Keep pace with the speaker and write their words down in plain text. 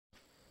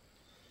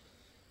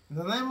In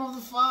the name of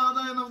the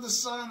Father, and of the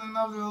Son, and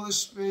of the Holy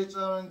Spirit,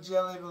 our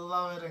dearly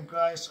beloved in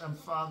Christ and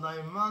Father,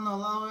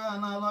 Emmanuel,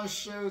 and I will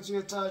share with you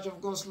a touch of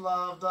God's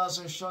love. That's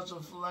a short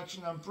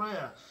reflection and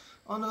prayer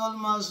on the Holy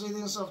Mass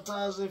readings of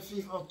Thursday,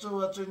 5th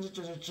October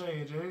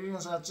 2023. The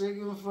readings are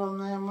taken from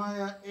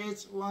Nehemiah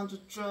 8,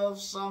 1-12,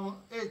 Psalm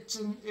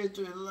 18,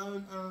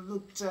 8-11, and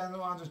Luke 10,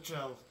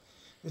 1-12.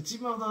 The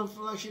theme of the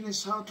reflection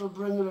is how to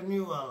bring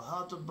renewal,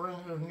 how to bring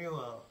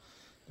renewal.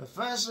 The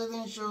first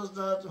reading shows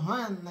that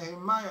when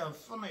Nehemiah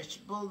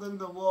finished building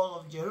the wall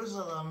of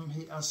Jerusalem,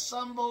 he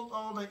assembled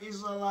all the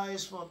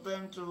Israelites for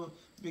them to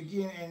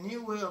begin a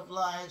new way of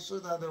life so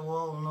that the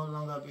wall will no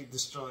longer be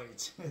destroyed.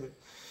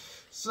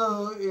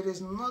 So it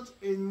is not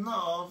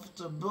enough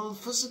to build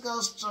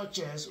physical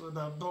structures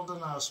without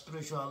building our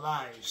spiritual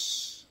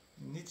lives.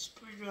 We need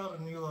spiritual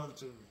renewal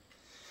too.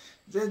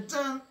 They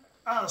then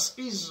asked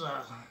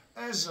Ezra,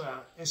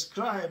 a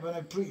scribe and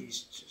a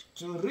priest,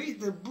 to read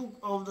the book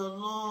of the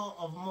law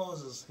of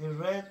Moses. He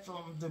read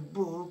from the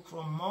book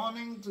from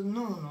morning to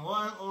noon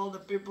while all the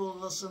people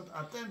listened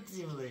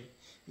attentively.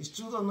 He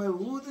stood on a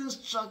wooden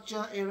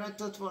structure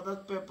erected for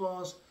that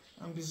purpose,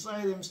 and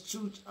beside him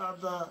stood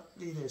other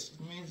leaders.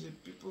 It means the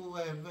people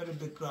were a very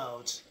big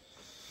crowd.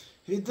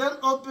 He then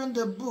opened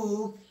the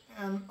book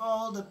and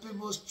all the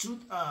people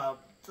stood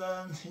up.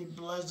 Then he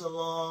blessed the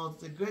Lord,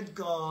 the great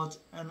God,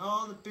 and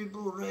all the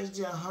people raised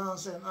their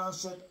hands and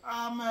answered,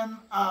 Amen,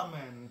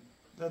 Amen.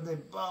 Then they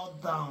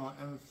bowed down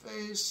and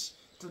face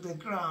to the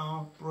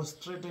ground,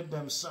 prostrated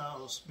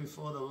themselves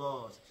before the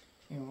Lord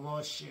in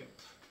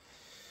worship.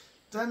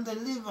 Then the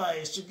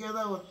Levites,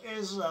 together with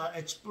Ezra,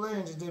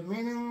 explained the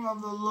meaning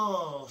of the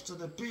law to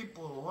the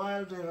people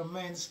while they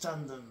remained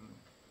standing.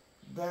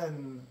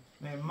 Then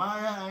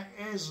Nehemiah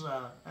and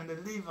Ezra and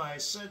the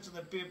Levites said to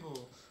the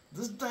people,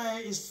 This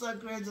day is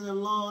sacred to the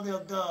Lord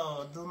your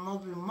God. Do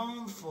not be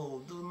mournful,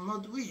 do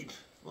not weep.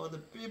 For the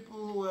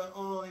people were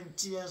all in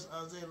tears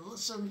as they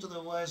listened to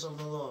the words of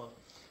the Lord.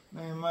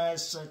 Nehemiah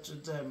said to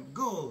them,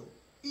 Go,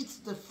 eat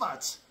the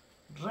fat,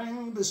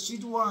 drink the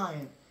sweet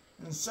wine,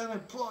 and send a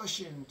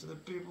portion to the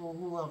people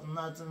who have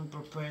nothing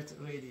prepared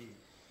ready.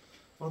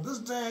 For this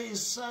day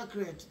is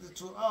sacred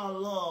to our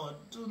Lord.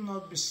 Do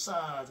not be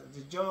sad.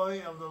 The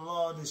joy of the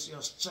Lord is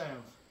your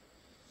strength.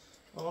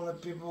 All the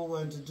people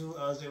went to do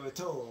as they were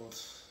told.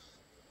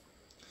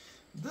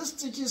 This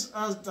teaches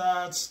us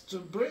that to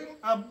bring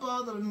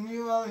about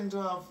renewal into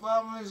our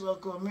families or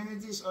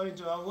communities or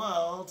into our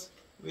world,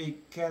 we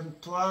can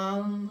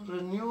plan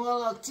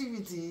renewal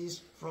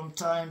activities from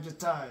time to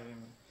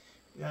time.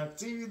 The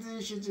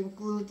activities should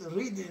include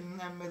reading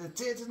and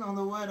meditating on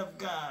the Word of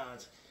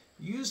God,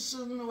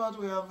 using what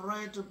we have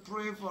read to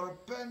pray for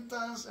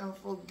repentance and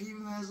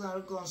forgiveness and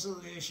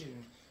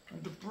reconciliation,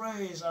 and to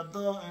praise,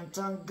 adore, and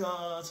thank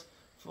God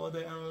for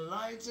the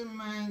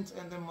enlightenment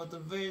and the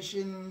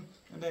motivation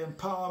and the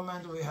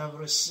empowerment we have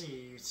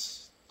received.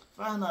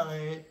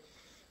 Finally,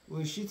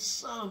 we should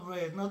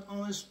celebrate not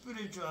only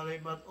spiritually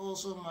but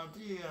also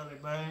materially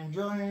by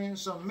enjoying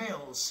some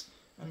meals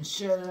and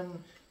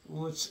sharing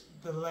with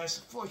the less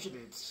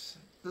fortunate.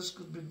 This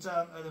could be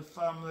done at the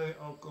family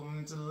or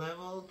community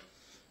level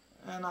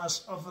and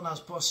as often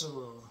as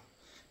possible.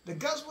 The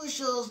gospel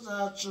shows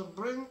that to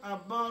bring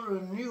about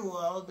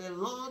renewal, the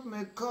Lord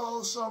may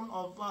call some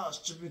of us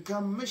to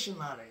become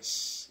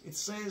missionaries. It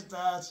says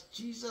that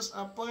Jesus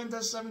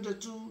appointed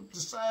 72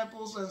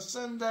 disciples and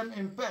sent them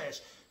in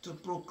pairs to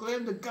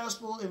proclaim the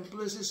gospel in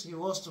places he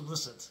was to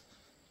visit.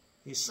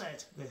 He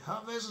said, The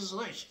harvest is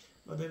rich,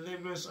 but the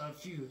laborers are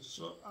few.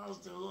 So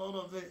ask the Lord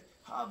of the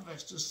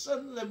harvest to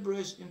send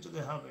laborers into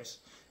the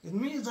harvest. It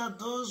means that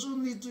those who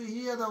need to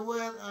hear the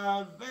word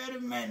are very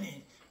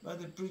many, but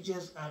the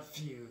preachers are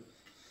few.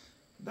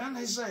 Then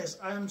he says,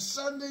 I am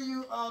sending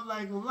you out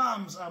like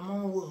lambs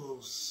among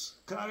wolves.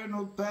 Carry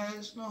no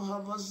purse, no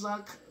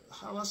haversack,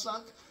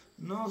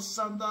 no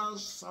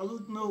sandals,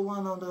 salute no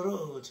one on the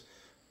road.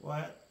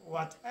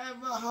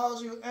 Whatever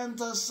house you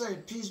enter, say,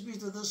 Peace be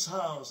to this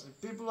house. If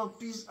people of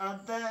peace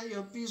are there,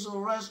 your peace will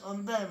rest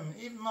on them.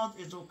 If not,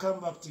 it will come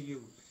back to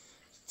you.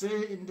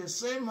 Stay in the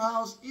same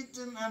house,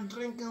 eating and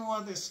drinking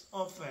what is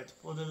offered,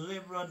 for the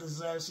laborer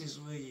deserves his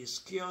wages.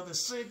 Cure the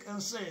sick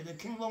and say, the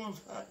kingdom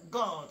of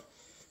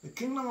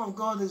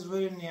God is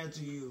very near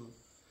to you.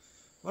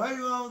 While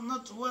you are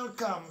not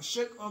welcome,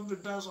 shake off the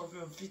dust of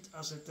your feet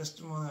as a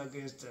testimony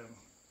against them.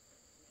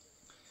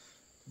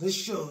 This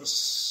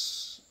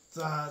shows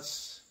the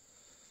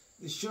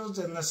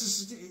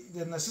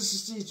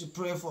necessity to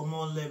pray for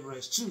more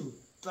laborers too.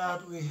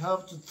 That we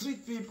have to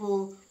treat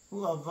people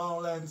who are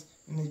violent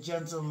in a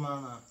gentle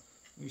manner.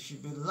 We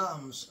should be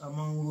lambs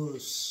among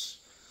wolves.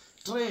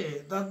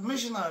 3. That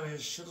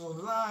missionaries should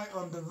rely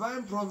on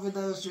divine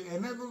providence to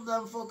enable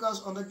them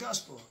focus on the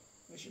gospel.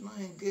 We should not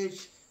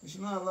engage, we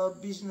should not allow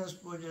business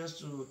projects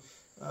to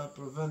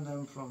prevent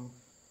them from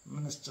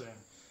ministering.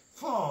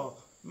 4.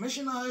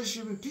 Missionaries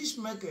should be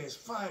peacemakers.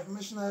 5.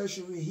 Missionaries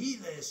should be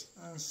healers.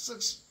 And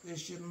 6. They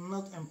should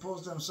not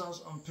impose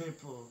themselves on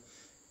people.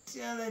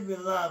 Dearly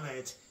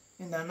beloved,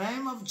 in the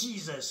name of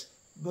Jesus,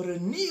 be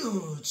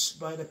renewed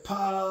by the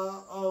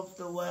power of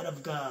the Word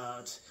of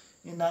God.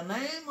 In the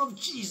name of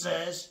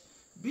Jesus,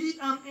 be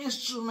an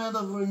instrument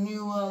of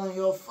renewal in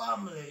your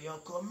family, your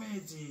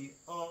community,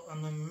 or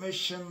on a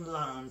mission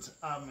land.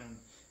 Amen.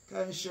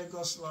 Can you share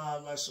God's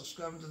love by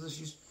subscribing to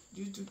this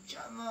YouTube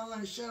channel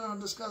and sharing and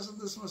discussing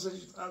this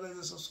message with others?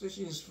 The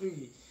subscription is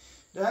free.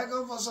 The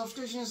icon for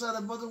subscription is at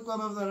the bottom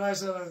corner of the right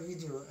side of the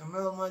video. And may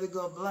Almighty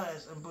God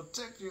bless and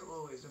protect you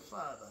always, the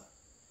Father,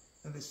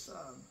 and the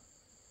Son,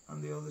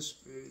 and the Holy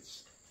Spirit.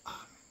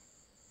 Amen.